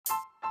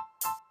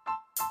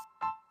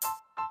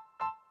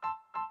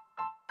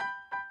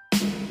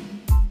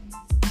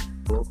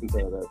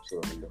listened to that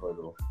episode in the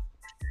huddle.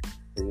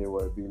 They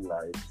were being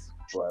light,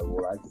 but I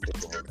will like to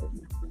take over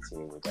the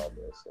team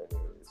regardless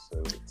anyway. So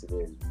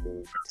today is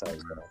me,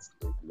 Tiger,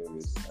 with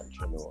Lewis and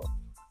Chinoa.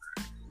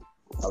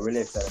 I'm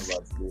really excited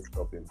about today's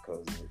topic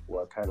because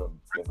we're kind of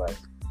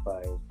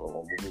diversifying from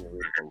or moving away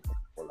from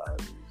football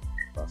and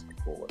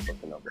basketball. We're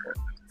talking about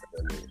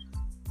MMA.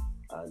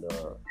 And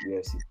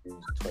UFC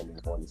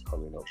 21 is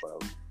coming up.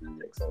 I'm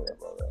really excited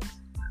about that.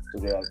 So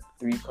there are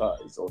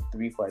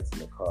three fights in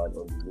the card.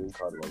 On the main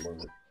card, we're going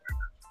to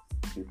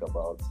speak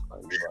about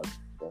and give our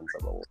sense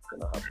about what's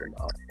going to happen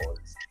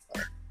afterwards.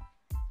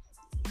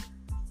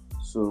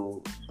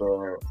 So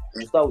we'll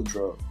start with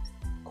the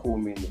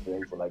co-main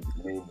event, for like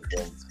the main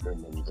event,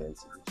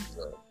 which is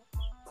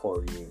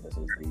Poirier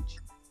versus Gaethje.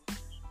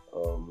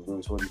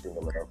 Louis, what do you think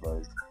about that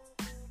fight?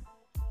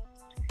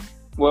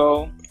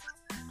 Well,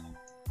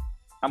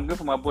 I'm going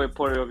for my boy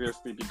Poirier,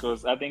 obviously,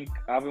 because I think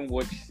I haven't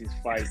watched his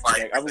fights.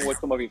 Like, I haven't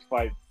watched some of his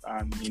fights,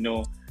 and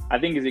I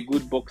think he's a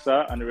good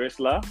boxer and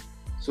wrestler.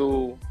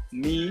 So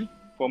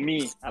for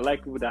me, I like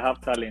people that have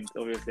talent,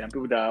 obviously, and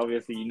people that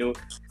obviously, not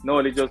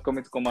only just come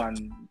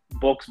and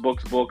box,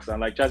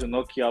 and like try to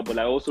knock you out, but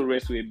like also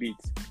wrestle a bit.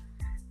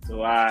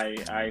 So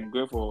I'm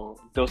going for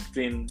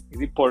Dustin. Is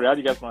it Poirier? How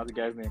do you guys pronounce the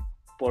guy's name?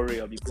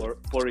 Poirier,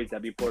 Poirier,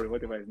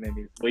 whatever his name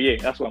is. But yeah,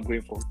 that's what I'm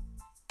going for.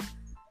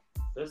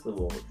 First of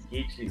all,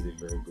 Gaethje is a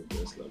very good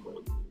wrestler, by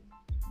the way.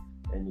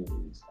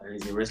 Anyways, and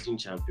he's a wrestling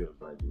champion,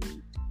 by the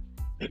way.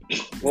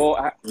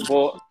 But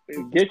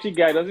Gaethje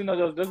guy doesn't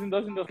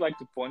just like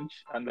to punch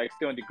and like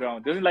stay on the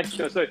ground. Doesn't like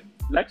to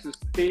likes to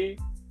stand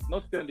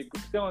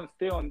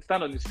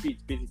on his feet,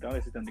 basically.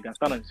 Not sit on the ground,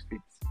 stand on his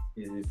feet.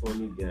 He's a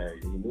funny guy.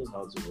 He knows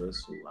how to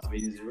wrestle. I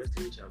mean, he's a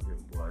wrestling champion,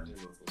 but I don't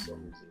know, for some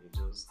reason he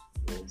just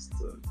wants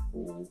to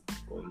go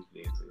on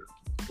later.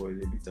 But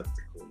he's a bit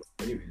tactical.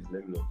 Anyways,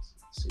 let me not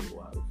say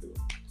what I feel.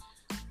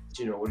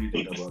 Chino, what do you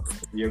think about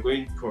that? You're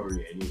going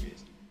Poirier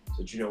anyways.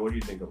 So Chino, what do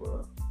you think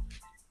about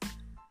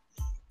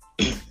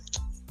that?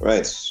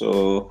 Right.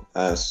 So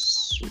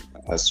as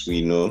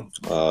we know,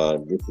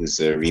 this is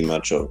a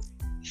rematch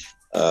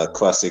of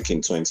Classic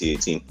in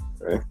 2018,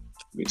 right?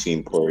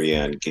 Between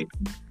Poirier and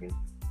Gaethje.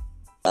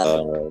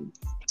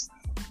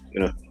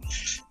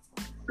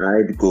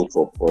 I'd go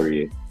for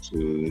Poirier. To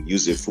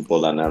use a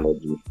football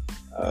analogy,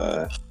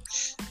 I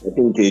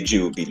think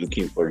Gaethje will be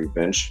looking for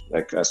revenge.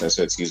 Like, as I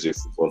said, to use a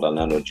football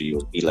analogy, it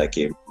will be like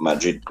a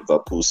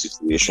Madrid-Liverpool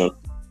situation.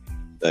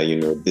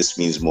 This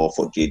means more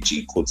for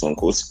Gaethje, quote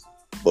unquote.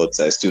 But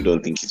I still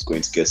don't think he's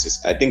going to get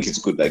this. I think it's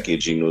good that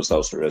Gaethje knows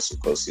how to wrestle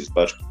because his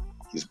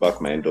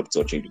back might end up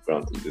touching the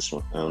ground in this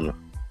one. I don't know.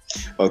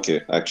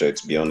 Okay, actually,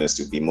 to be honest,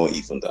 it'll be more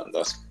even than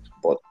that.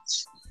 But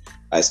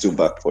I still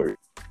back Poirier.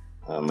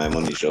 My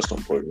money is just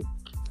on Poirier.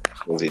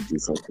 Wait,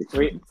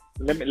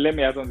 let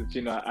me add on to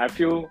Chino. I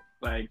feel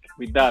like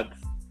with that,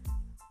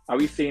 are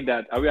we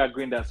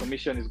agreeing that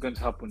submission is going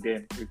to happen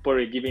then with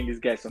Poirier giving this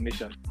guy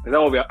submission? Is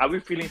that what are we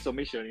feeling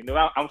submission?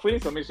 I'm feeling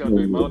submission.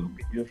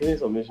 You're feeling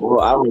submission.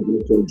 Well, I was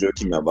also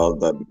joking about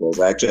that because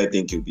I actually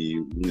think it'll be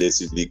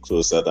relatively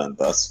closer than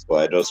that. But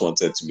I just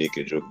wanted to make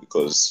a joke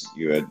because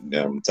you had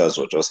Taz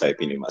was just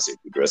hyping him as a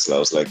good wrestler. I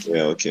was like,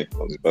 yeah, okay,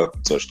 on his back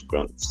touch the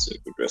ground, it's a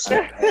good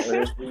wrestler.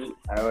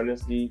 I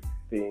honestly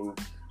think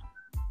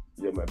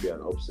there might be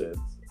an upset,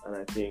 and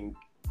I think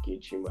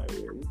Gaethje might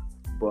win.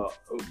 But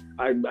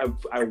I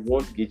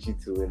want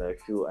Gaethje to win. I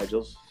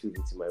just feel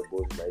it in my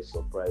bones might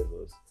surprise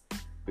us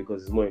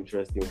because it's more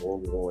interesting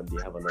 1-1.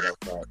 They have another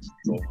fight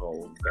somehow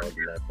down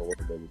the line for one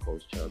of them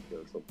becomes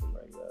champion, something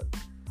like that.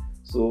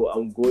 So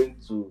I'm going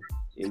to,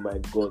 in my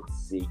gut,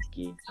 say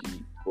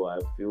Gaethje, but I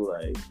feel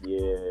like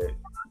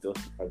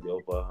just have the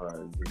upper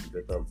hand. He's a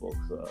better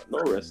boxer,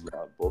 not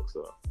wrestler,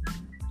 boxer.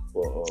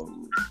 But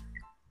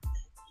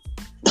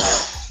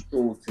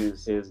soul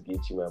says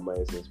Gaethje, my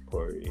mind says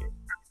Poirier.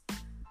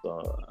 So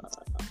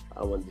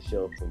I want the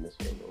shelf from this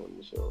one. I want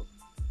the shelf.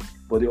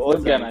 But the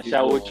odds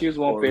we'll choose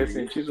one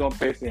person. Choose one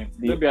person.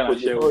 No.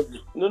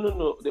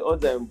 The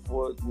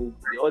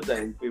odds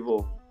are in favor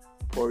of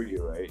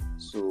Poirier, right?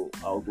 So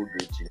I'll go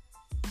Gaethje.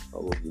 I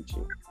follow the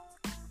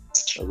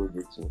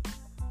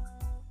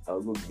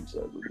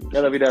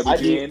other side. I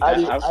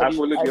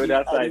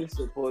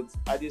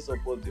didn't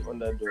support the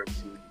underdog.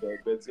 So the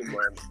betting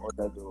man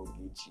underdog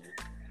Gaethje.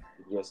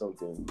 Get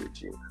something in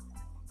Gaethje.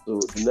 So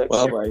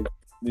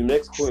the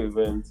next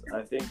co-event,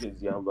 I think, is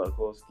Jan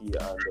Blachowicz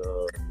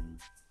and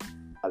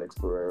Alex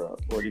Pereira.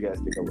 What do you guys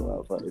think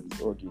about that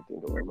fight? What do you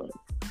think about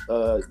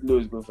that?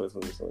 Louis, go first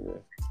on this one,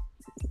 yeah.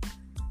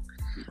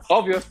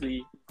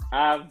 Obviously,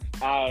 I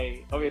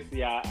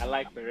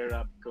like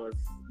Pereira because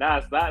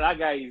that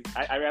guy is.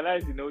 I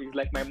realize he's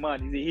like my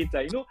man. He's a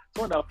hater.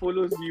 Someone that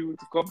follows you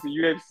to come to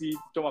UFC,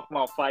 to come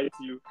and fight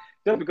you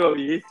just because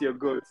he hates your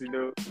guts.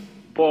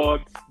 But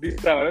this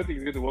time I don't think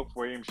it's going to work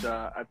for him.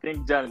 I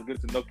think Jan is going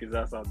to knock his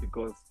ass out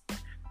because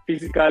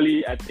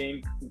physically, I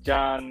think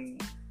Jan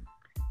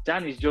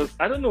is just.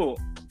 I don't know.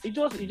 It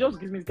just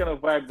gives me this kind of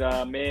vibe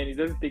that he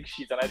doesn't take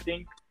shit, and I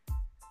think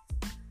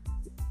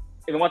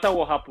no matter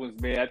what happens,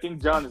 man, I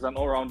think Jan is an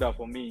all-rounder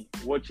for me.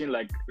 Watching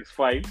like his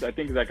fights, I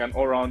think he's like an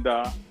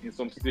all-rounder in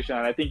some situations,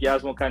 and I think he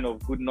has one kind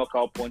of good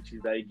knockout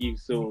punches that he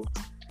gives. So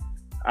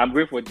I'm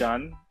great for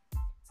Jan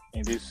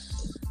in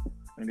this.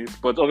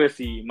 But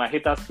obviously, my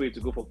haters pray to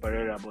go for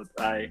Pereira, but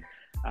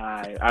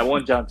I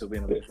want Jan to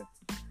win. Obviously.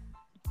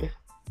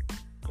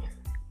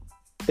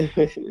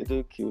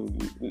 Don't kill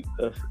me.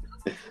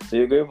 So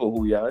you're going for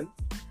who, Jan?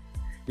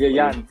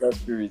 Yeah, Jan. That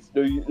spirit.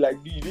 No, you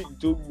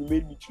told me, you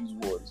made me choose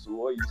one. So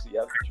what you say, you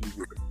have to choose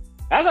it.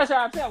 As I said,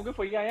 I'm saying I'm going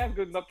for Jan. Jan's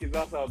going to knock his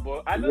ass out.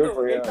 But I don't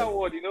know, hater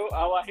word,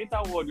 our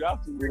hater word, you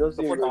have to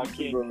support our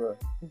king. Brother.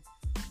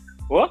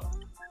 What?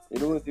 You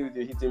don't want to stay with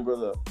your hitting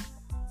brother.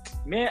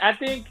 Man, I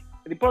think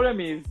the problem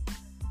is,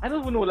 I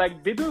don't even know,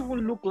 like, they don't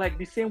even look like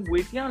the same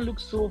weight. Jan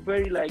looks so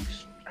very, like,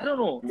 I don't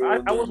know.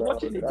 I was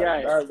watching the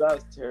guy.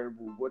 That's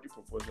terrible. Body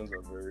proportions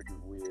are very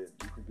weird.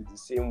 It could be the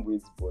same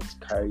weight, but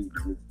carry the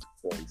weight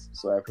difference.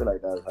 So I feel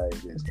like that's how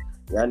it is.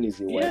 Jan is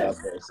a wider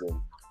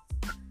person.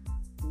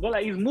 But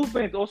like his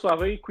movements also are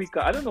very quicker.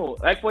 I don't know.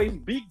 Like for his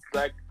big,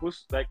 like for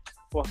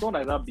someone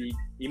like that big,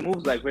 he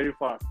moves like very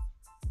fast.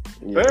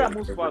 Pereira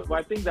moves fast, but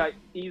I think that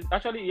he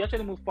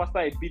actually moves faster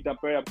a bit than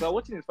Pereira. Because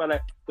watching his fight,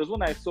 like there's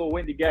one I saw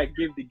when the guy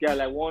gave the guy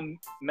like one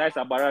nice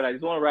abarra, like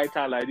this one right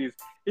hand like this.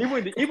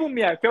 Even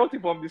me, I felt it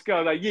from the scale.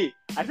 I was like, yeah.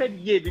 I said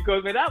yeah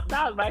because man,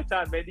 that right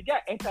hand, man, the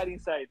guy entered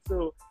inside.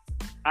 So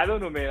I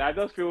don't know, man. I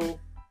just feel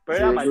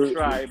Pereira might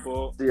try,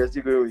 but so you're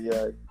still going with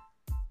Jan.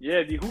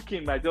 Yeah, the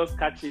hooking might just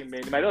catch him,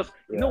 man. It might just,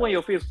 you know, when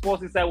your face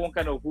falls inside one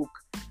kind of hook,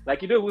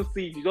 like you don't even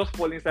see it, you just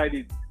fall inside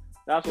it.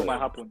 That's what might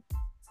happen.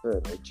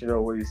 You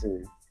know what you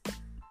saying?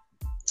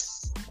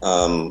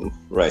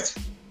 Right.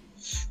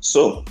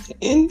 So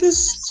in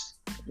this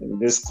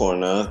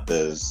corner,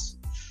 there's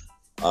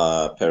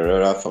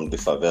Pereira from the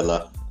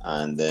favela,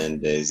 and then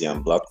there's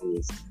Jan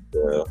Blachowisz,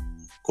 the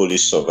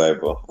Polish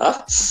survivor.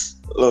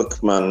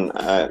 Look, man,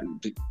 I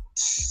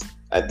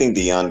think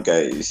the Jan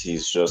guy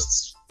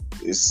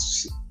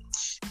is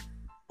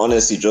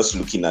honestly just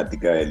looking at the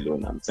guy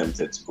alone. I'm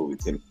tempted to go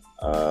with him.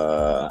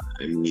 I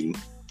mean,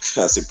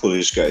 as a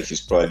Polish guy,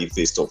 he's probably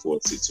faced off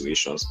worse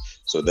situations,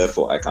 so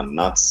therefore I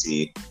cannot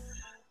see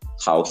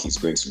how he's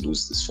going to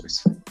lose this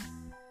fight.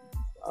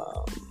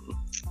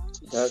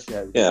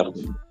 Yeah.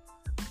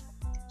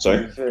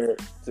 Sorry. To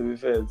be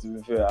fair,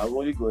 I'm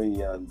only going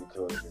Jan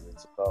because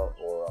it's about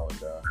all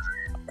around.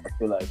 I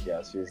feel like he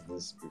has faced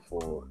this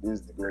before. This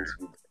is going to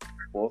be the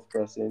fourth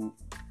person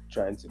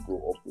trying to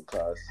go up the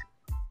class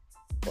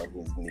on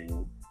his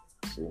name.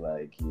 So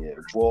like, yeah.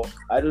 But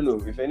I don't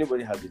know if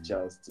anybody has a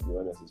chance, to be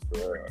honest, it's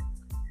Pereira.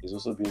 He's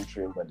also being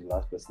trained by the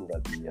last person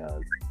that he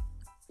had.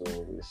 So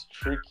it's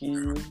tricky.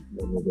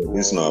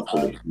 It's not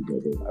Apollo. I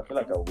feel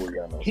like I'll go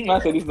Jan. I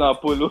said it's not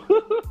Apollo.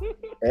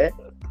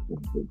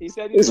 He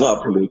said it's not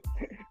Apollo.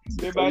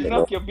 They might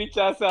knock your bitch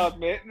ass out,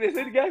 man. They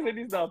said the guy said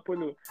it's not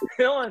Apollo.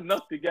 They don't want to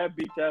knock the guy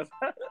bitch ass.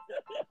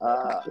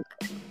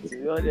 To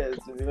be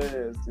honest,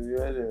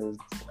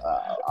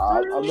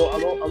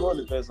 I'm not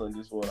the best on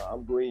this one.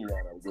 I'm going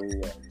Jan.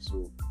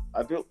 So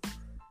I feel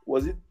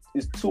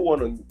it's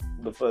 2-1 on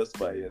the first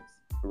fight yet,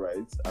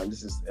 right? And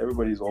this is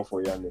everybody's all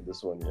for Jan in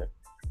this one,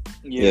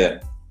 yeah.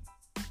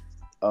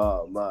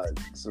 Oh man,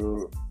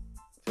 so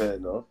fair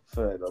enough.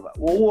 Who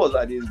was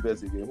Adi's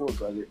best again? Who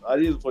was Adi?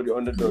 Adi is for the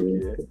underdog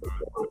here.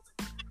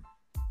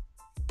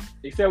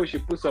 He said we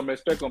should put some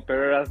respect on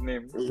Pereira's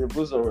name. We should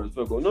put some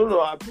respect on.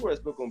 No, I put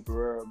respect on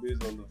Pereira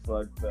based on the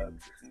fact that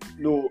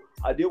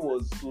Adi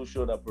was so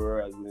sure that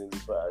Pereira is winning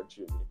this fight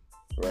actually,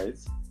 right?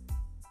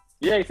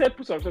 Yeah, he said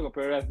put some respect on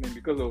Pereira's name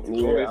because of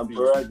and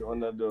Pereira the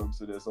underdog,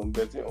 so there's some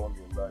betting on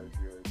him that if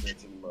you're a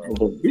betting man.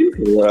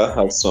 Pereira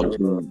has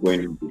something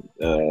going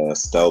with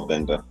style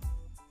bender.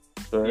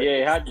 Sorry? Yeah,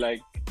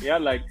 he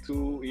had like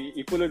two.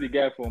 He followed the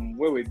guy from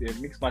where was the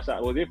mixed martial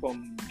art? Was he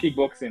from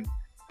kickboxing?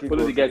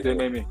 Followed the guy to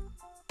MMA.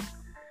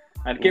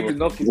 And came to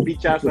knock his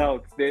bitch ass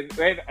out. Then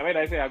when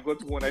I say I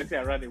got one, I say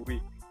I ran away.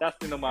 That's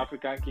the normal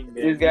African king.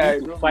 Man. This guy,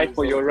 you need to fight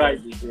for your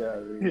rights.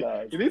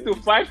 You need to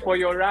fight for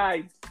your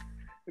rights.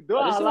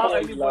 Don't allow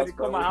anybody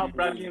come and have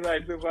bragging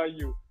rights over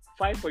you.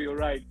 Fight for your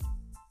rights.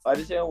 I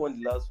just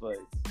won the last fight.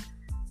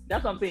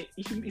 That's what I'm saying.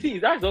 You see,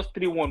 that's just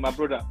 3-1, my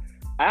brother.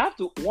 I have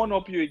to one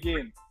up you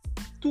again.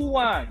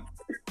 2-1.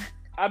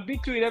 I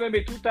beat you in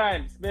MMA 2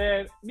 times,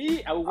 man.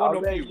 Me, I will one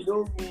up you. You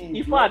don't mean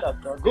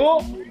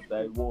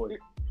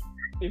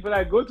if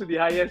I go to the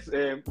highest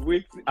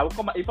weight, I will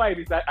come. If I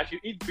should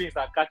eat beans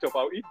and catch up,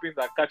 I will eat beans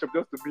and catch up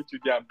just to beat you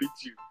there and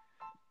beat you.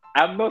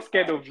 I'm not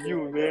scared of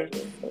you, man.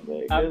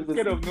 I'm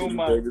scared of no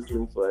man.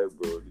 You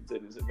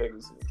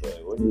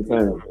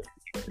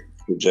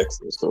project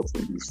yourself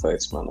in these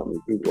fights, man. I'm a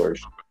bit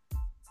worried.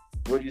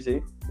 What do you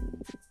say?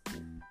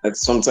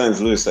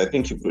 Sometimes, Louis, I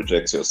think you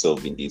project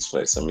yourself in these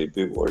fights. I'm a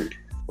bit worried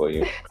for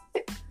you.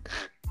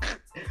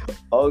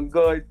 Oh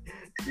God,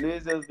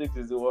 Louis just thinks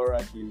it's a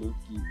Waraki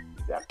Loki.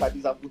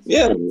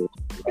 Yeah,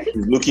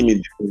 he's looking in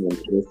the room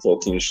and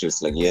talking shit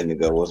like, yeah,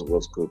 nigga,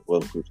 what's good?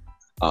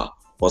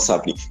 What's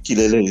happening?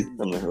 Kilele.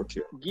 I'm like,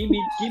 okay. Give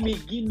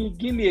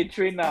me a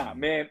trainer,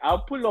 man. I'll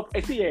pull up. I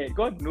see,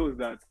 God knows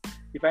that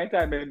if I enter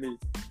MMA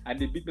and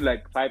they beat me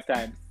like 5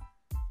 times,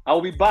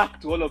 I'll be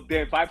back to all of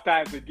them 5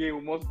 times again.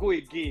 We must go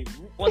again.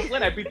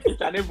 When I beat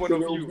each and every one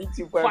of you,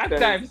 5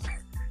 times.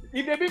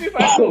 If they beat me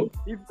 5 times,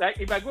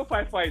 if I go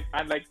 5 fights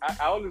and like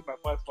I always my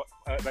first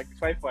like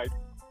 5 fights,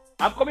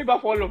 I'm coming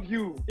back for all of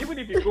you. Even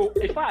if you go,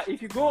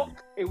 if you go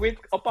a weight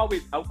upper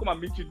weight, I'll come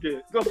and meet you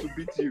there just to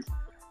beat you.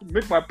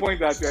 Make my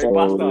point that you're a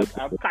bastard.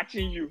 I'm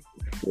catching you.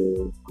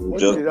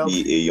 Just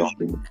be a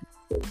young.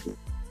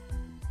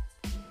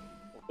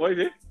 What is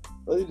it?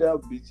 What did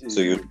that beat you?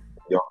 So you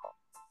young.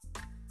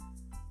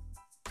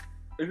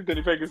 Is it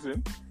Tony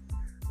Ferguson?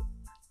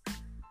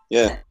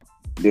 Yeah.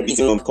 The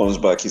video comes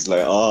back, he's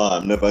like,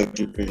 I'm never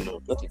giving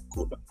up. That's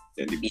cool.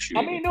 Then they beat you.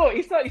 I mean, no,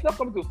 it's not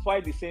coming to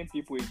fight the same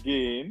people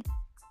again.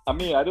 I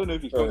mean, I don't know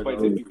if he's going to fight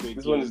the same people again.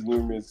 This one is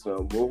new mates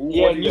now.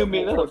 Yeah, new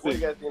mates. What do you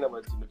guys think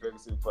about the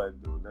Ferguson fight,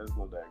 though? Let's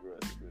not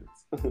digress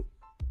a bit.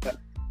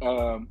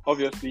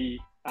 Obviously,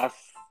 as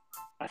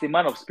a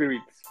man of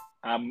spirit,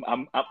 I'm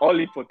all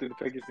in for Tony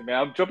Ferguson, man.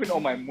 I'm dropping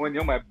all my money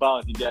on my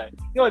bound, guy. You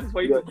know what it's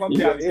for you to come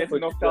here and get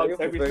knocked out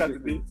every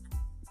Saturday?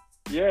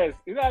 Yes,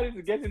 you know how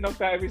to get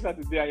knocked out every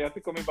Saturday and you're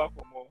still coming back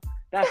for more.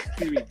 That's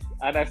spirit,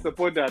 and I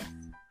support that.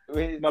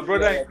 My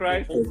brother in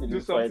Christ,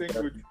 do something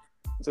good.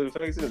 So the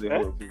Ferguson is a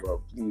whole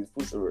people. Please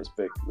put some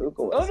respect. No,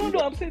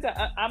 I'm saying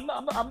that.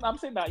 I'm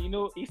saying that. You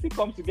know, he still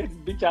comes to get his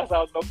bitch ass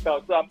out knocked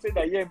out. So I'm saying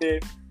that, yeah,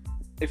 man.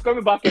 It's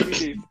coming back every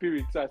day in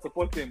spirit, so I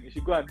support him. He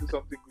should go and do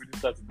something good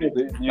this Saturday.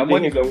 You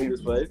think he's gonna win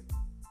this fight?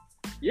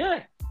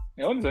 Yeah,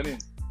 my money's on him.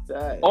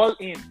 Dang. All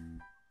in.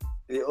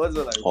 It was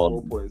like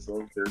 4 points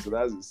something, so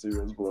that's a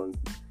serious one.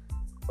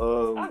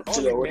 What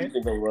do you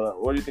think about?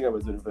 What do you think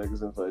about the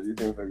Ferguson fight? Do you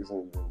think Ferguson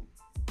is winning?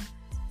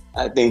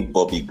 I think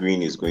Bobby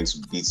Green is going to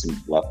beat him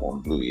black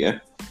on blue, yeah?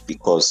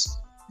 Because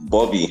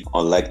Bobby,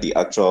 unlike the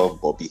actual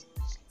Bobby,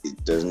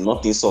 there's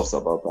nothing soft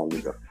about that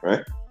nigga,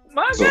 right?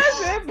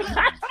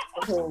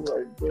 Oh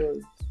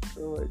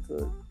my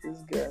god. This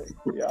guy,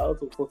 you're out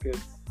of pocket.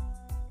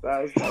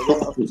 I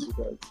don't have to do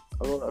that.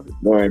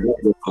 No, I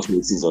don't get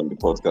cosmetics on the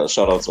podcast.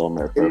 Shout out to all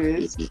my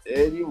friends.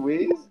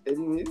 Anyways.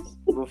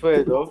 But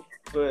fair enough.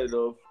 I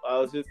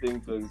also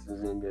think Ferguson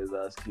is going to get his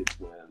ass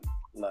kicked, man.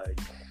 Like,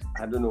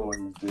 I don't know what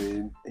he's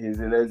doing. He's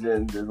a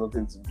legend. There's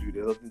nothing to do.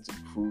 There's nothing to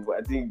prove.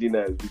 I think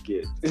Dina is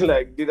wicked.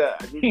 Like, Dina,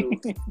 I don't know.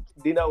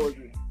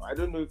 I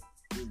don't know if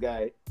this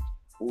guy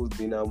owes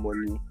Dina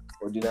money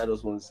or Dina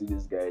just want to see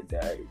this guy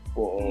die.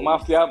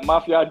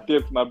 Mafia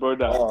debt, my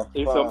brother.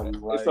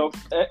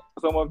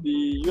 Some of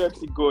the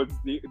UFC gods,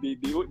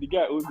 the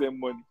guy owes them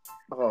money.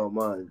 Oh,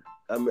 man.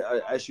 I mean,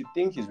 I should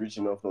think he's rich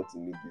enough not to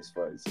need this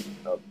fight. So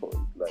at that point,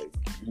 like,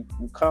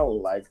 you can't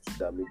like to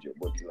damage your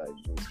body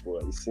like this,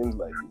 but it seems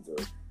like he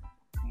does.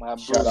 My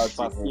bro,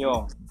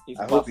 passion. It's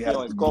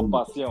called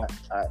passion.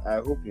 I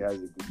hope he has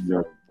a good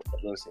job.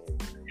 I don't say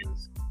anything.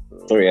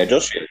 Sorry, I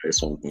just realized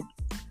something.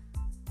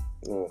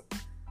 Yeah.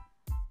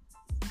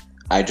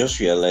 I just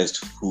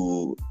realized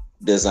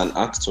there's an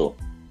actor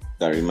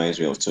that reminds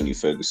me of Tony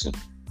Ferguson,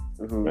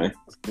 right?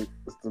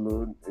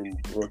 Stallone in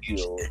Rocky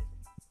or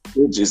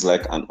which is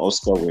like an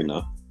Oscar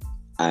winner,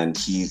 and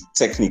he's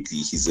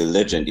a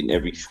legend in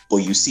every. But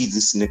you see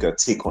this nigga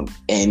take on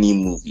any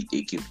movie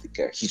they give the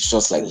guy. He's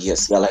just like,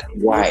 yes. You're like,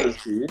 why?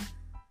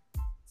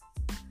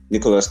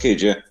 Nicolas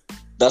Cage, yeah.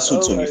 That's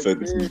who Tony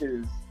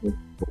Ferguson is.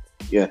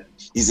 Yeah,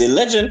 he's a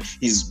legend.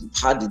 His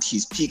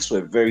peaks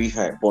were very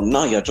high, but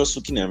now you're just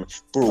looking at him,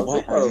 bro.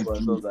 Why are you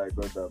doing that? I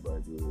got that by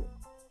the way.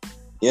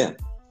 Yeah.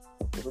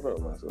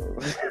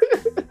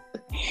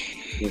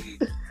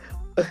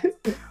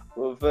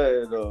 Well,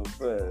 fair enough.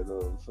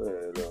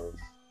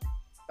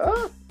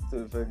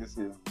 To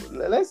Ferguson.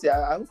 Let's see.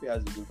 I hope he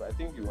has a good fight. I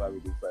think he will have a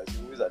good fight.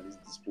 He will at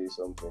least display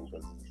something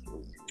because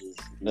he's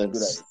good at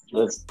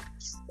it.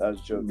 That's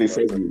true.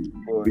 Before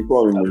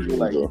we I move feel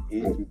like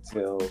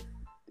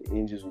the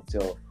angels will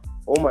tell.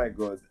 Oh my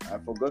god, I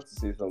forgot to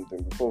say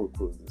something before we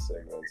close this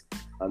segment.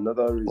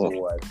 Another reason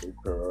why I think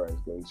Pereira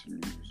is going to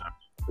lose.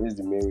 This is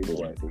the main reason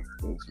why I think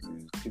he's going to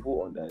lose.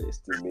 People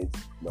underestimate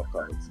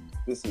knockouts.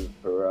 This is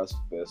Pereira's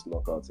first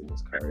knockout in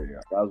his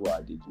career. That's why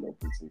I did not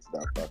put into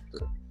that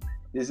factor.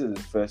 This is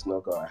his first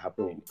knockout. It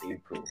happened in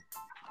April,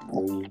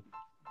 May,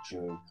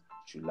 June,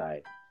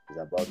 July. He's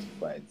about to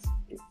fight.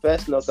 The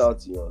first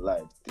knockout in your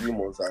life, 3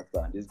 months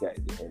after, and this guy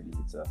is the heavy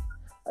hitter.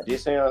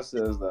 Adesanya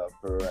says that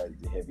Pereira is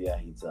the heavier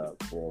hitter,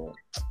 but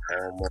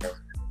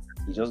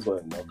he just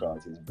got a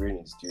knockout. His brain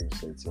is still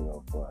setting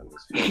up and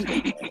his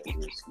feet are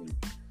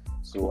sleep.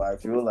 So I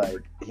feel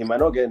like he might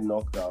not get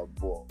knocked out,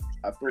 but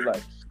I feel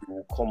like he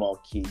will come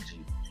out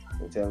cagey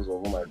in terms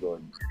of, oh my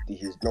god,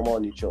 his normal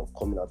nature of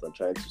coming out and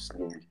trying to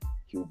sling,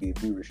 he will be a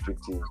bit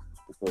restrictive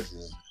because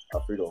he's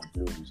afraid of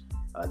blows.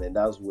 And then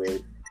that's where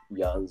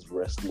Jan's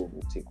wrestling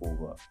will take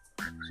over.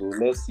 So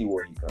let's see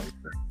what he can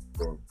do.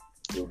 So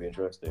it will be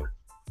interesting.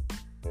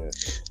 Yeah.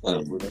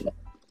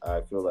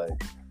 I feel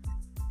like,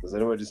 does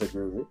anybody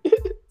disagree with me?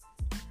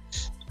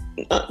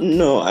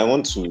 No,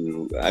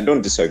 I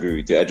don't disagree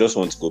with you. I just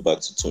want to go back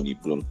to Tony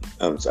Bloom.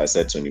 I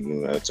said Tony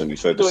Bloom, Tony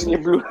Ferguson.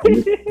 Tony Blue.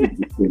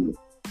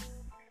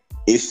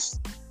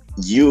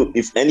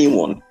 If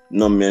anyone,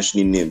 not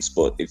mentioning names,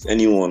 but if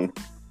anyone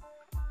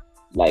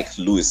like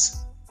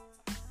Lewis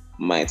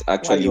might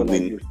actually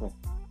win,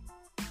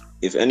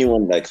 if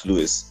anyone like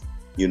Lewis,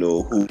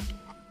 who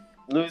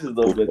Lewis is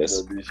not better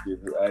than this shit.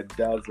 I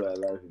doubt my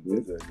life is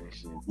better than this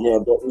shit. Yeah,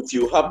 but if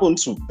you happen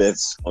to bet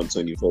on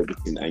Tony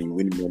Ferguson and you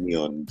win money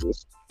on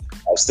this,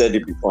 I've said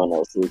it before and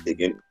I'll say it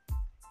again.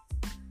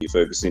 Tony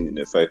Ferguson in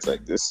a fight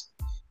like this,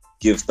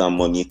 give that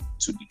money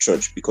to the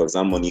church because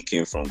that money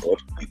came from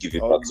God. You give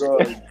it back.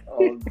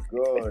 Oh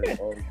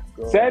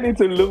God. Send it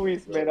to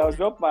Lewis, man. I'll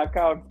drop my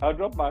account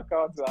on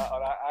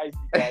our IG,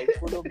 guys.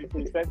 Follow me,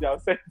 please.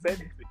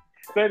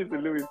 Send it to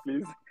Lewis,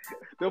 please.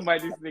 Don't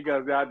mind these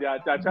niggas. They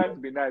are trying to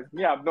be nice.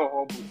 Me, I'm not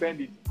humble. Send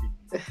it to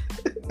me.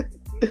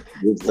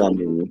 Give that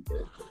money.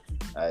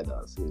 I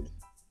don't see.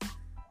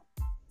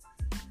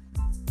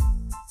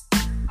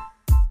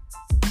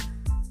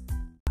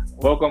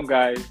 Welcome,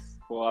 guys,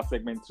 for our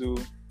segment 2.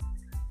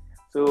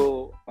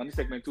 So, on this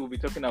segment 2, we'll be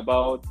talking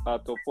about our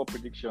top 4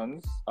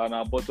 predictions and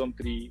our bottom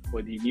 3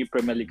 for the new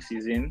Premier League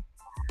season.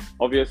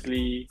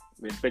 Obviously,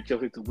 we expect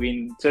Chelsea to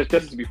win. Chelsea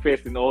to be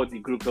first in all the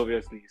groups,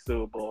 obviously.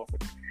 So, but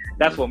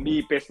that's for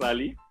me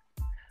personally.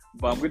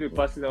 But I'm going to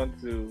pass it on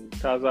to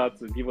Taza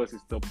to give us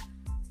his top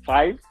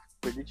 5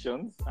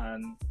 predictions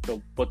and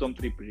the bottom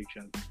 3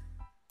 predictions.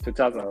 So,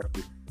 Taza.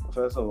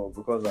 First of all,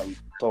 because I'm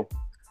top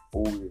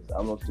always,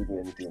 I'm not doing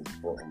anything at the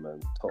bottom,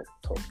 man.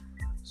 Top.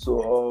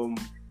 So,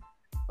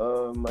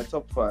 my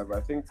top 5,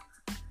 I think.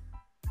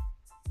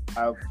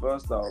 At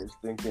first, I was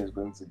thinking it's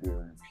going to be a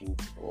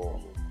repeat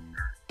of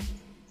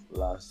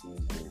last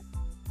season,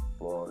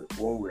 but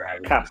when we had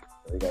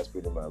you guys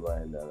put in my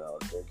mind, and I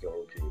was thinking,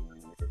 okay,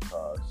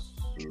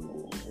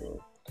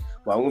 Newcastle.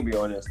 But I'm gonna be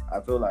honest,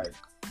 I feel like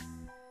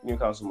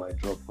Newcastle might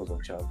drop because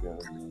of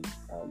Champions League,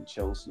 and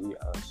Chelsea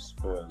and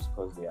Spurs,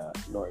 because they are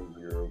not in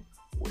Europe,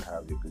 will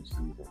have a good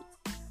season.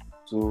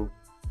 So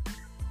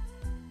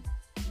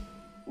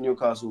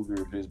Newcastle will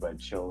be replaced by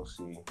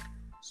Chelsea.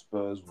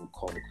 Spurs will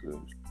come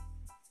close.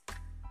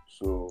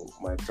 So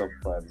my top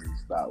 5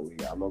 is that way.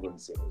 I'm not going to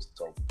say it's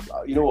top.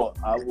 You know what?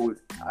 I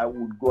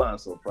would go and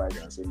surprise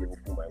and say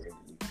Liverpool might win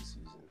the league this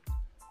season.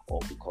 Or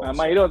because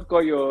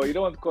you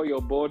don't call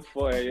your board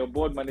for your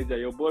board manager,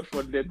 your board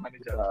for dead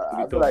manager.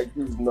 I feel like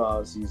this is not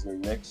our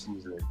season. Next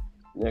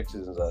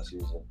season's our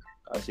season.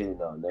 I say it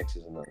now. Next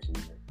season our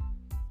season.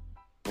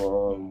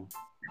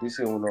 This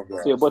year will not be.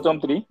 So your bottom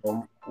 3?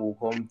 We'll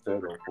come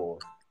third or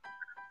fourth.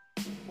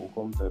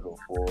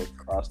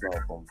 Arsenal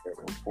will come third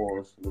or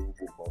fourth.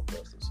 Liverpool come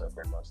first or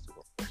second. Man City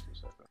come first or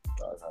second.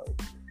 That's how it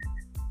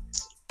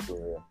is. So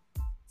yeah,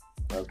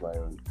 that's my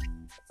own.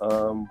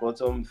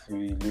 Bottom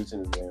 3,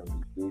 Luton is very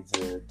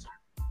relegated.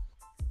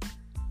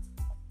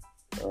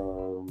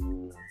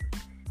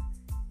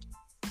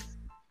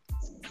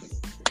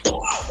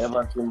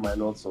 Everton might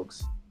not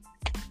succeed.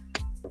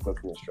 Because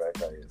the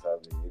striker is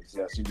having. If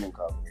they are still doing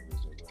Calvin,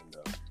 they're going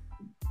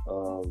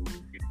down.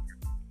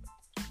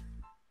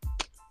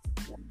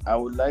 I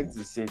would like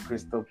to say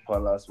Crystal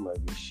Palace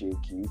might be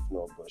shaky, if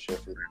not, but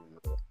Sheffield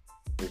will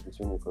be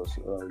between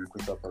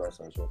Crystal Palace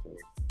and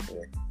Sheffield.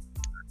 Yeah.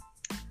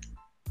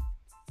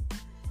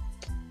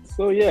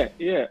 So yeah.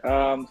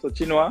 So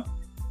Chinua,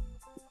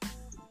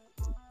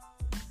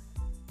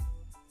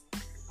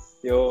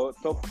 your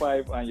top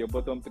 5 and your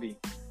bottom 3.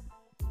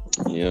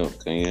 Yo,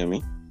 can you hear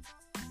me?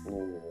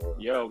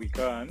 Yeah, we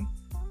can.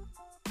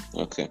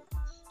 Okay.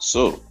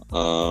 So,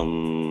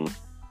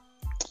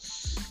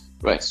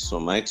 right. So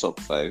my top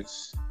 5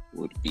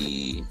 would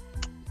be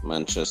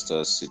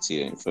Manchester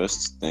City in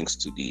first, thanks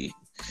to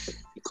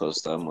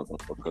because that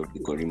motherfucker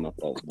Gorima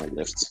is my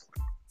left.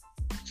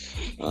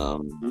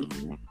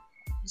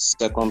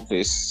 Second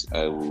place,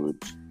 I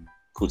would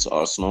put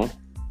Arsenal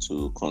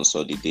to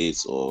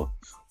consolidate or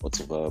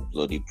whatever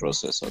bloody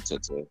process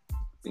Arteta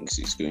thinks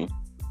he's doing.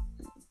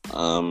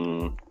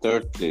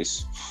 Third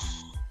place,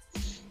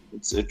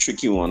 it's a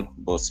tricky one,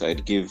 but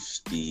I'd give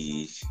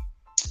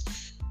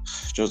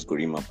just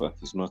Gorimapa.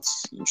 He's not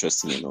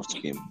interesting enough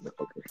to be in the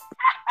pocket.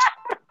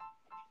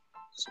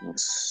 It's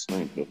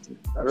not interesting.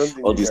 I don't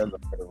think all this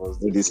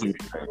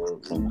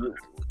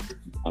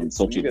I'm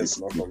such a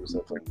discipline.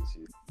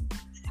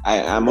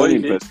 I'm only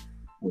impressed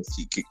once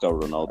he kicked out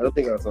Ronaldo. I don't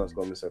think Arsenal's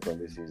coming second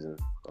this season.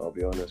 I'll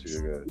be honest with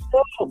you guys.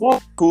 Oh,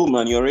 cool,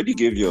 man. You already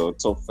gave your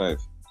top 5.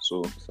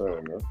 So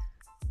sorry, man.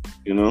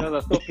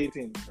 Stop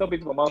hitting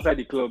from outside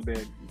the club,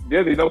 man.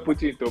 They did not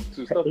put you in top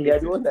 2. Stop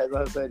hitting. The one that's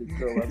outside the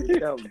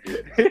club.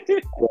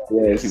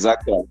 Yeah,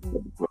 exactly.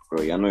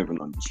 Bro, you're not even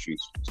on the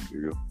streets, to be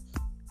real.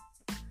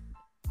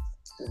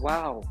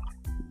 Wow.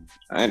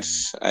 I'd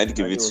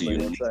give it to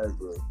you. Side,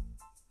 bro.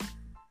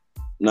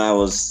 No, I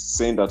was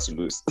saying that to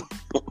Lewis.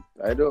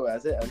 I know. I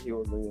said, and he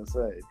was on your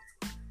side.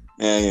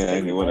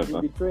 Yeah.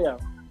 Whatever. Betrayal.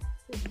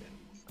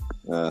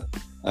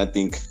 I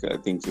think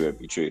you were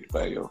betrayed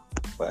by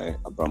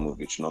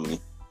Abramovich, not me.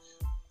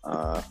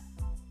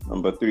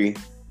 Number 3,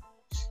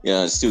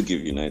 Yeah, I still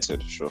give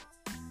United, sure.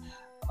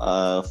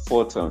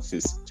 Fourth and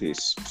fifth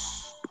place.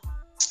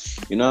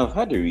 I've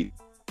had a read.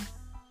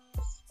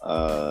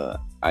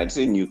 I'd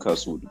say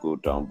Newcastle would go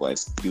down, but I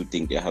still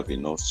think they have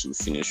enough to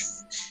finish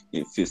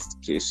in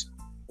fifth place.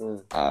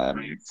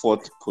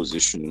 Fourth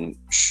position.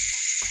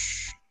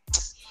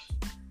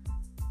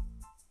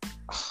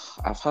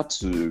 I've had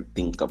to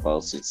think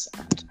about it,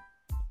 and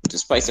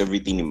despite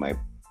everything in my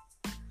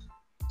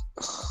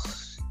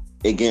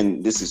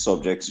again, this is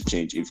subject to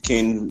change. If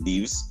Kane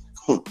leaves,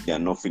 they are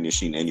not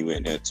finishing anywhere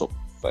near top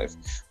 5.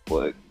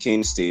 But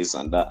Kane stays,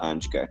 and that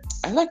Ange guy,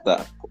 I like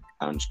that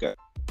Ange guy.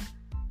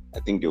 I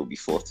think they'll be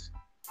fourth.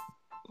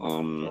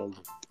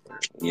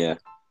 Yeah.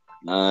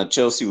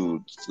 Chelsea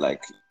would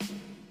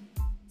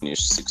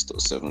finish 6th or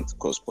 7th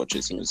because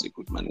Pochettino is a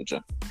good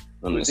manager.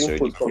 Not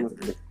necessarily.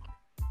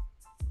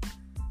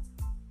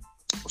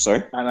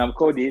 Sorry? And I'm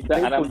called the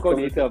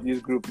hater of this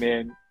group,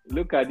 man.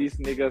 Look at these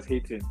niggas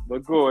hating.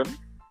 But go on.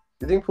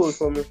 You think Paul's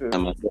coming for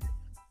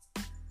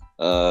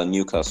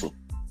Newcastle.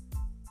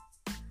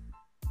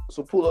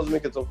 So Paul doesn't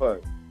make it top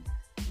 5?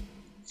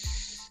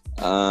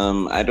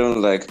 I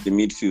don't like the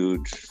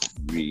midfield.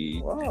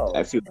 Wow,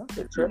 I feel that's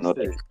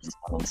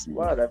interesting.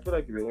 Wow, I feel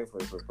like you're waiting for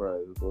a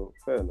surprise. But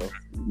fair enough.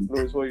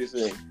 No, it's what you're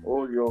saying.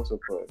 Oh, you're all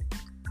surprised.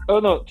 Oh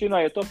no, Chino,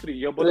 your top 3.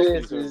 Your bottom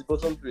 3. It's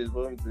bottom 3. It's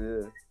bottom 3.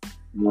 Yeah.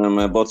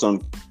 My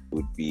bottom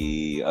would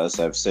be, as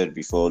I've said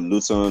before,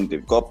 Luton.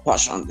 They've got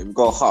passion, they've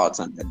got heart,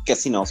 and they're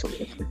getting out of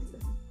it.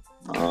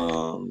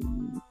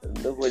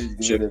 Nobody's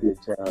giving them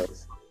a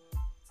chance.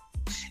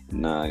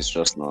 Nah, it's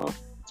just not.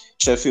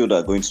 Sheffield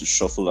are going to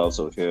shuffle out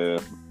of here,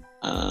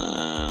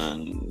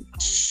 and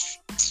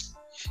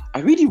I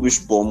really wish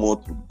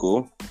Bournemouth would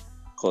go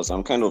because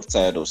I'm kind of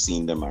tired of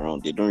seeing them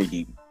around. They don't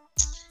really,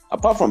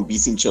 apart from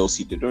beating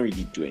Chelsea, they don't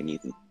really do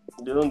anything.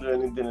 They don't do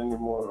anything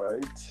anymore,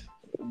 right?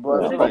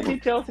 But they didn't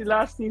beat Chelsea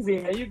last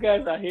season, and you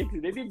guys are hating.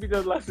 They didn't beat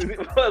us last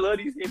season. All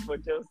these hate for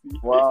Chelsea.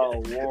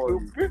 Wow,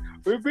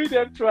 we beat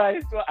them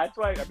twice.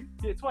 Twice.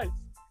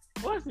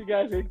 What's you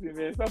guys hating,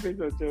 man? Stop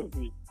hating on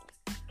Chelsea.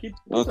 Keep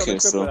okay,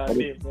 so our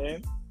name,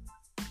 man.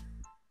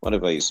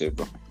 Whatever you say,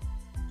 bro.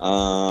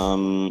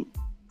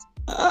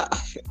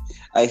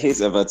 I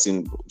hate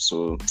Everton,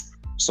 so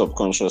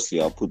subconsciously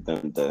I'll put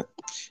them there.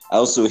 I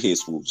also hate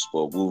Wolves,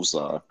 but Wolves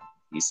are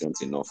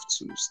decent enough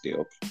to stay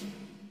up.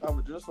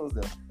 But just lost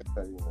their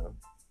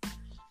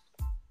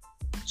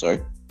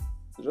Sorry?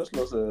 They just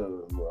lost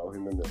Raul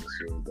Jimenez,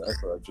 so that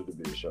could actually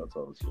be a shout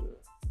out.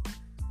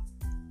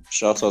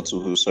 Shout out to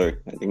who? Sorry,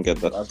 I didn't get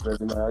that. That's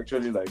when I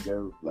actually they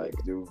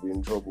will be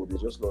in trouble. They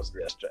just lost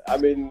their strike. I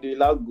mean, they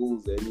lack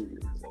goals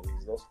anyways.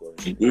 It's not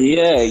scoring.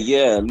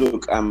 Yeah.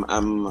 Look, I'm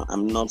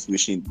not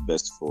wishing the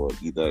best for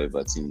either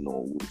Everton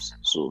nor Wolves.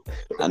 So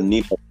I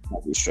need to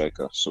have a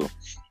striker. So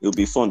it'll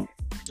be fun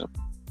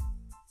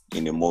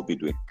in a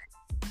morbid way.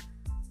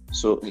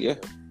 So yeah.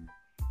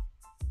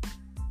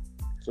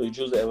 So you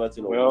choose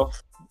Everton? Well,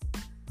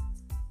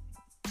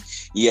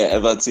 yeah,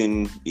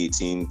 Everton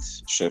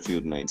 18th,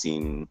 Sheffield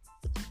 19,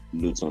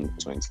 Luton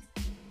 20.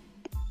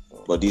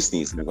 But these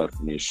things never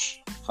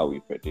finish how we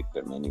predict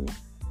them anyway.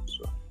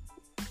 So.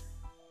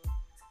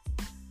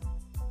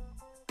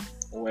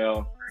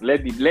 Well,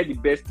 let the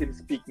best team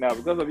speak now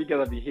because of you guys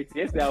are the hate.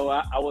 Yesterday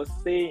I was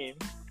saying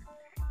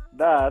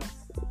that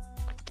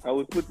I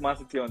would put Man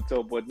City on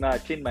top, but now I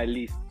changed my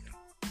list.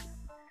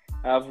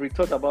 I've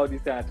rethought about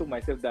this and I told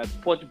myself that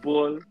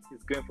Portugal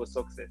is going for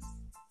success.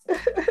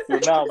 So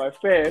now my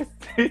first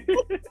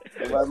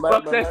my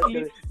man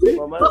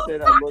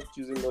said I'm not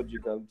choosing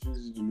logic, I'm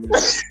choosing to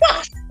lose.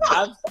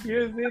 I'm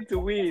choosing to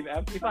win.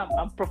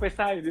 I'm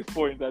prophesying at this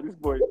point.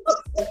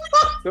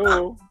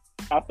 So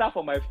I'll start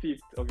for my 5th,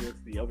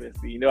 obviously.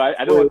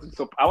 I don't want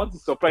to I want to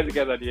surprise you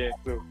guys at the end.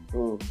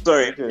 So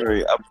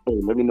sorry.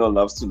 Let me not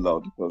laugh too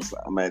loud because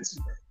I might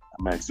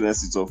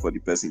stress it off for the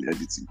person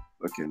editing.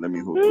 Okay, let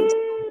me hold it.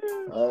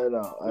 I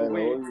know.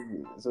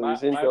 So my you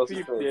saying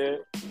Chelsea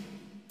 5th,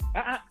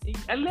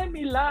 and let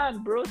me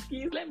land,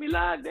 broskies. Let me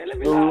land.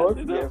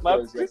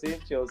 You're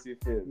saying Chelsea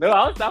first. No,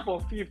 I'll start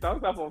from 5th.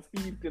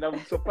 And I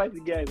will surprise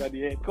you guys at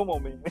the end. Come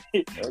on, man.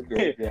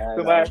 Okay.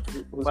 So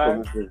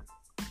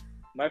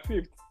my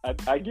 5th,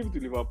 I give it to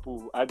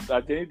Liverpool.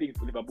 At anything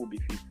to Liverpool be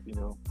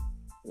 5th,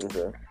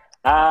 Okay.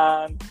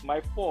 And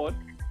my 4th,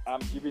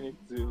 I'm giving it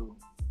to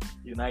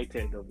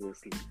United,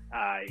 obviously.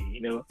 I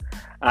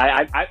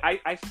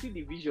see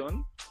the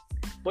vision,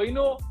 but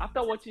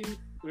after watching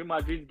Real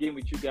Madrid game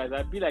with you guys,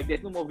 I'd be like,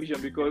 there's no more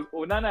vision because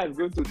Onana is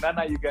going to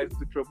nana you guys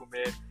into trouble,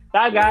 man.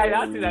 That guy,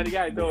 that's what the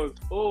guy does.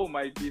 Oh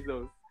my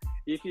Jesus!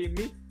 If he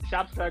meets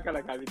sharp striker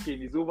like Harry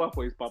Kane, it's over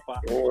for his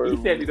papa. He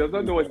said he does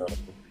not know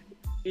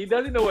he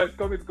doesn't know what's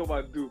coming to come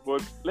and do,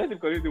 but let him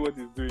continue what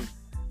he's doing.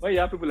 When you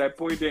have people like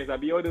Poirier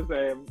and all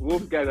those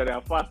Wolves guys that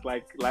are fast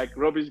like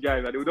rubbish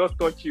guys and they will just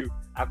touch you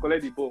and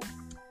collect the ball.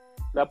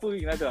 Liverpool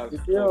United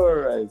is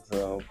alright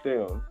now. Stay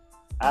on.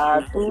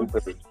 I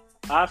put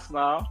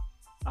Arsenal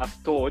as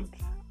third.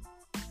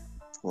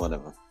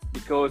 Whatever.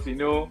 Because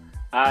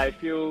I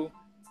feel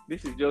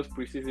this is just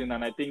preseason,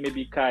 and I think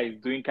maybe Kai is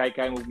doing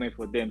Kai movement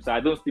for them. So I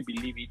don't still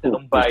believe it. I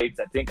don't buy it.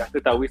 I think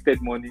I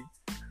wasted money.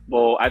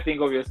 But I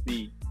think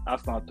obviously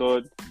Arsenal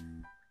third.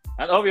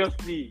 And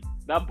obviously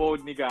that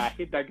bald nigga, I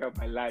hate that guy of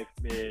my life,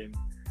 man.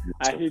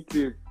 I hate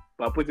him.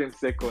 But I put him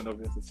second,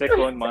 obviously.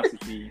 Second, Man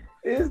City.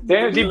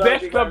 Then the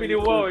best club in the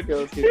world.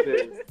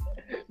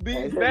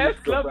 The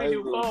best club in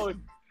the world.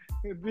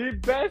 The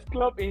best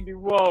club in the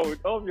world,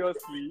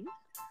 obviously.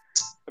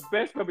 The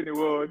best club in the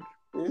world.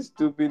 This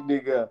stupid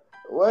nigga.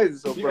 Why is it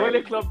so The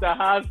only club that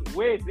has,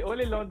 the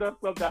only London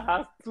club that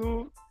has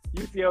 2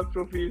 UCL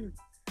trophies.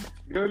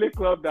 The only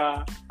club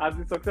that has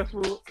been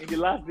successful in the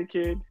last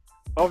decade.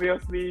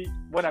 Obviously,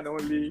 one and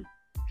only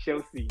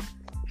Chelsea.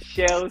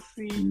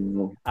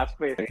 At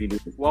first.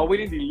 We're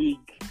winning the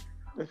league.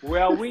 We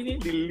are winning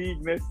the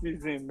league next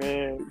season,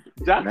 man.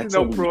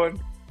 Jackson up front.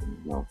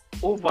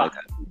 Over.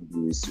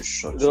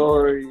 Don't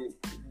worry.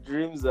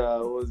 Dreams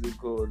are, what's it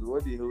called?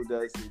 What the hell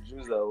does it?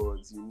 Dreams are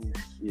what's unique.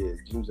 Yeah,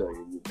 dreams are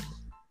unique.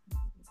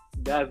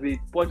 That's it.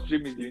 Sports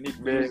dream is unique,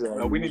 man.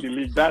 We're winning the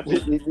league. That's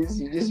it.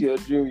 This your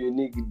dream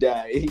unique.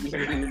 Die.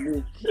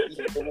 Unique.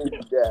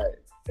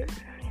 Die.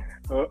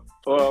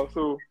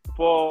 So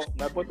for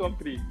my bottom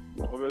 3,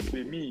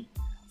 obviously me,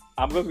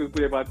 I'm just going to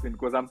put Everton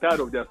because I'm tired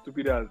of their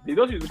stupid ass. They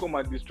just used to come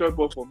and destroy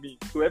ball for me.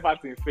 So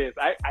Everton first.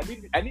 I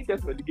need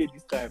them to relegate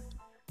this time.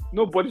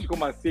 Nobody should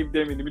come and save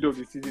them in the middle of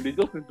the season. They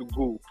just need to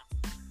go.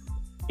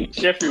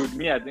 Sheffield,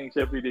 I think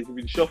Sheffield, they should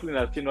be shuffling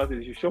as team.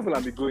 They should shuffle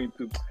and be going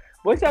to.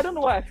 But see, I don't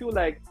know why I feel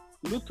like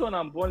Luton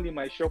and Burnley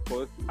might shock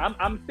us.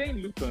 I'm saying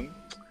Luton,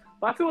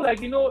 but I feel like,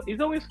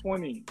 it's always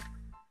funny.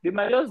 They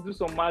might just do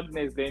some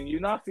madness, then you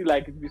now feel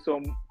like it'll be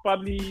some,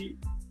 probably,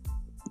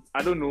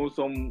 I don't know,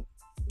 some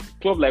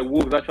club like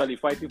Wolves actually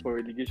fighting for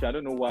relegation. I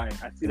don't know why.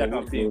 I see that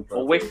kind of thing.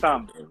 Or West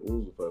Ham.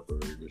 Wolves will fight for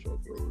relegation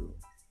for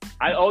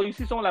real. You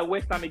see someone like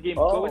West Ham again.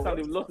 Because West Ham,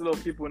 they've lost a lot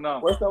of people now.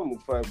 West Ham will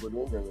fight, but they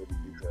won't get relegated.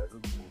 I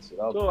don't think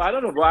so. So I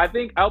don't know, bro. I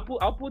think I'll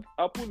put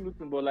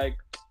Luton, but like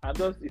I'm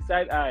just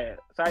side eye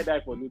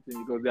for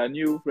Luton because they are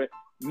new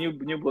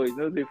boys.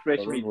 Not the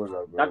fresh meat.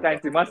 That kind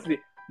of thing.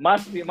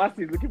 Massey is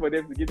looking for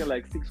them to give them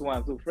like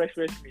 6-1. So fresh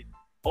meat.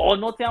 Or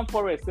Nottingham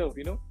Forest itself,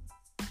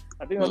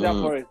 I think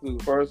Nottingham Forest too.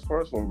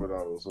 First one go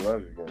down. So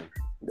that's again.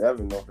 They have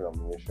enough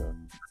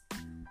ammunition.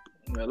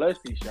 Well, let's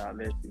see, Sha.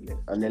 Let's see.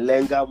 And the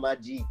Lenga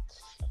Magic.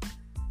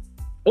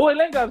 Oh,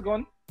 Elenga's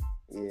gone.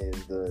 Yeah,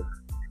 the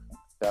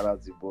shout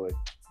out to boy.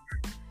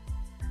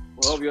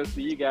 Well,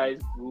 obviously, you guys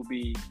will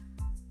be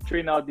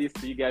throwing out this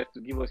to you guys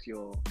to give us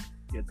your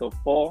top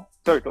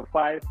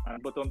 5,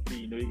 and bottom 3.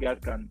 You guys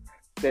can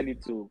send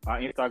it to our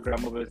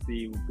Instagram.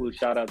 Obviously, we'll put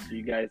shout out to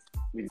you guys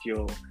with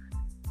your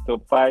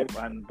top 5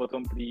 and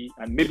bottom 3.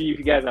 And maybe if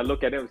you guys are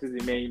looking at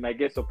them, you might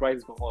get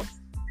surprises from us.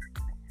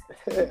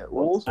 We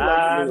also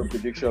like to make a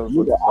prediction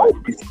for the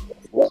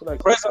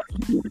fight.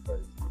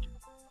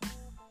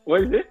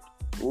 What is it?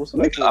 We also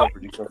like to make a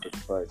prediction for the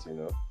fight,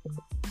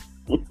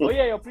 Oh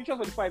yeah, your predictions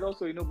for the fight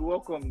also, be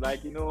welcome.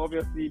 Like,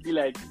 obviously be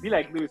like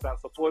Lewis and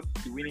support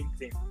the winning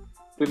team.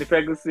 Tony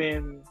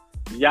Ferguson,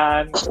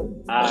 Jan,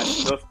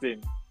 and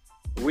Dustin.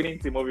 Winning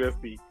team,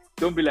 obviously.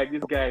 Don't be like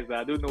these guys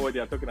that don't know what they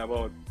are talking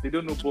about. They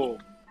don't know ball.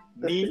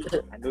 Me,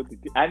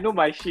 I know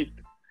my shit.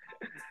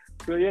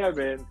 So yeah,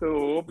 man.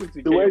 So hoping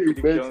to get your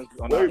predictions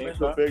on our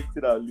Insta. When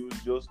you bet Lewis,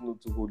 just know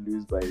to hold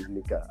Lewis by his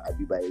neck. I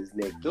be by his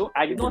neck. No,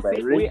 I did not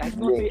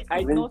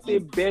say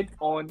bet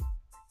on.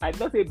 I did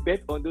not say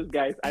bet on those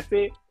guys. I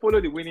say follow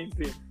the winning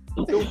team.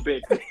 Don't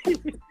bet.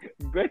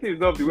 Bet is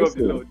not the way of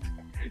the Lord.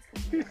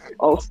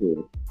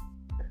 Also,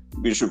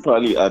 we should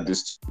probably add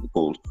this to the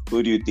poll.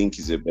 Who do you think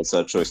is a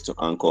better choice to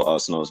anchor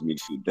Arsenal's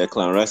midfield?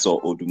 Declan Rice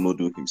or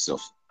Odumodu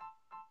himself?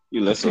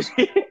 You let us.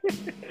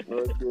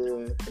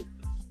 Okay.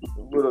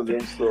 Both of them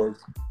stars.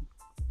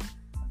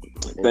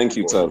 Thank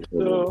you, Tal.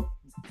 So,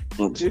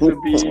 this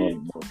will be the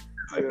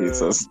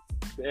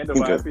end of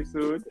our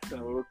episode. So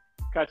we'll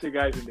catch you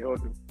guys in the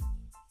autumn.